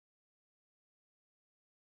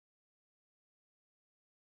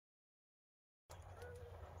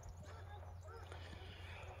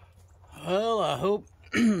Well, I hope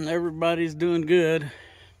everybody's doing good.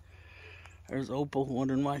 There's Opal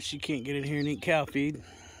wondering why she can't get in here and eat cow feed.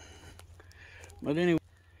 But anyway,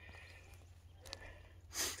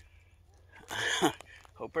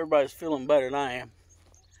 hope everybody's feeling better than I am.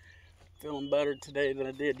 Feeling better today than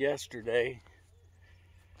I did yesterday.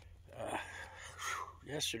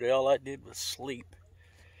 Yesterday, all I did was sleep.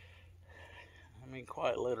 I mean,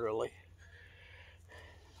 quite literally.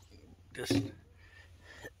 Just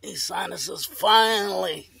these sinuses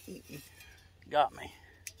finally got me.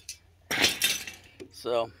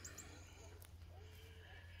 So,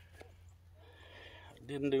 I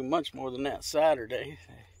didn't do much more than that Saturday.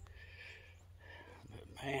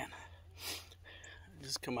 But man, I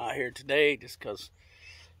just come out here today just because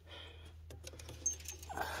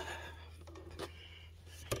I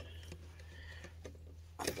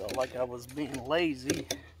felt like I was being lazy.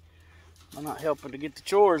 I'm not helping to get the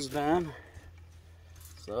chores done.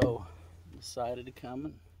 So, decided to come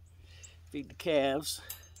and feed the calves.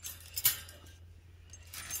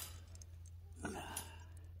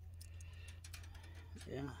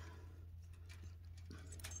 Yeah.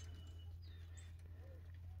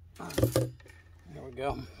 There we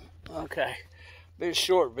go. Okay. Bit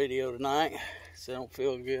short video tonight, so I don't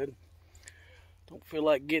feel good. Don't feel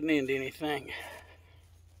like getting into anything. As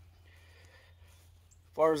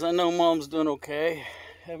far as I know, Mom's doing okay.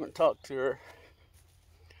 Haven't talked to her.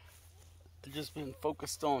 I've just been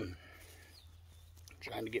focused on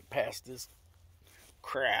trying to get past this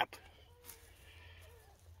crap.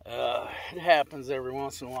 It happens every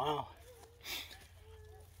once in a while.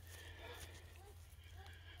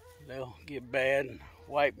 They'll get bad and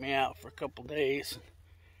wipe me out for a couple days.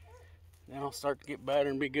 Then I'll start to get better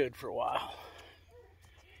and be good for a while.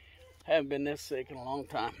 Haven't been this sick in a long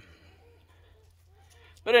time.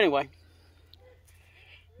 But anyway,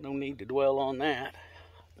 no need to dwell on that.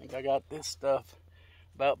 I think I got this stuff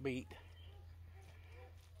about beat.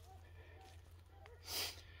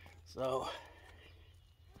 So,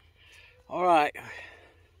 alright.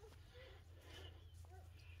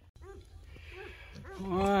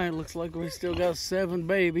 Alright, looks like we still got 7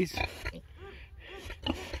 babies.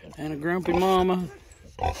 And a grumpy mama.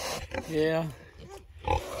 Yeah.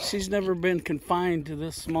 She's never been confined to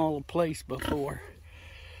this small a place before.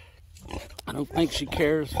 I don't think she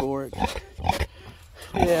cares for it.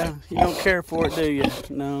 Yeah, you don't care for it, do you?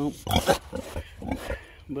 No.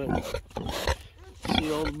 But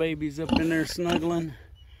see all the babies up in there snuggling.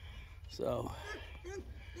 So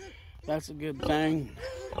that's a good thing.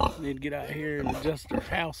 Need to get out here and adjust her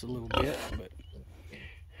house a little bit, but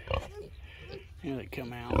here they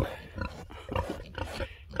come out.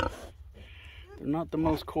 They're not the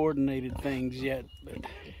most coordinated things yet, but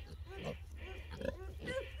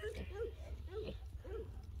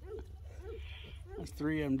there's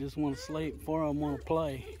 3 of them just want to sleep, 4 of them want to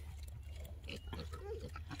play.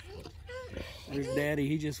 There's Daddy,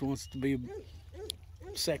 he just wants to be a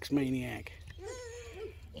sex maniac.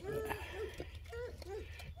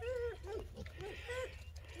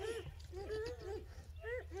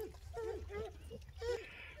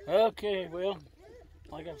 Okay, well,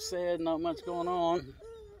 like I've said, not much going on.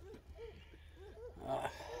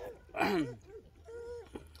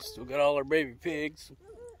 Still got all our baby pigs.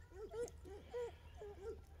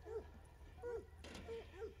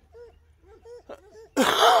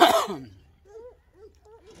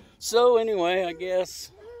 So anyway, I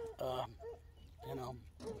guess,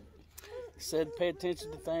 said pay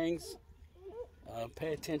attention to things,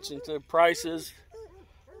 pay attention to prices.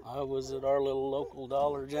 I was at our little local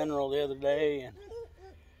Dollar General the other day and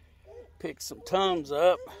picked some Tums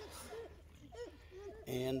up,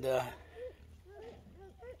 and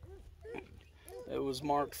it was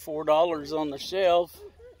marked $4 on the shelf,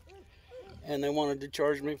 and they wanted to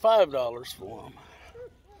charge me $5 for them.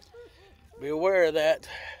 Be aware of that.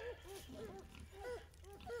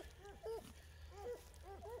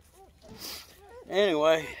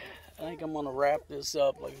 Anyway, I think I'm going to wrap this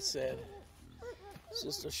up. Like I said, it's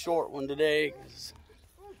just a short one today because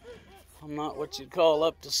I'm not what you'd call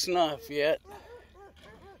up to snuff yet.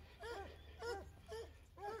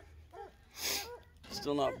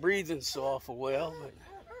 Still not breathing so awful well, but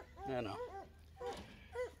you know.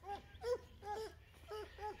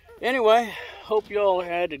 Anyway, hope you all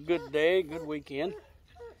had a good day, good weekend.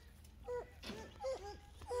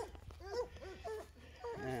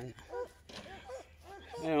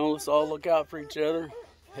 And let's all look out for each other,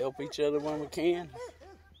 help each other when we can,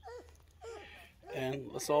 and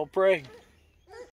let's all pray.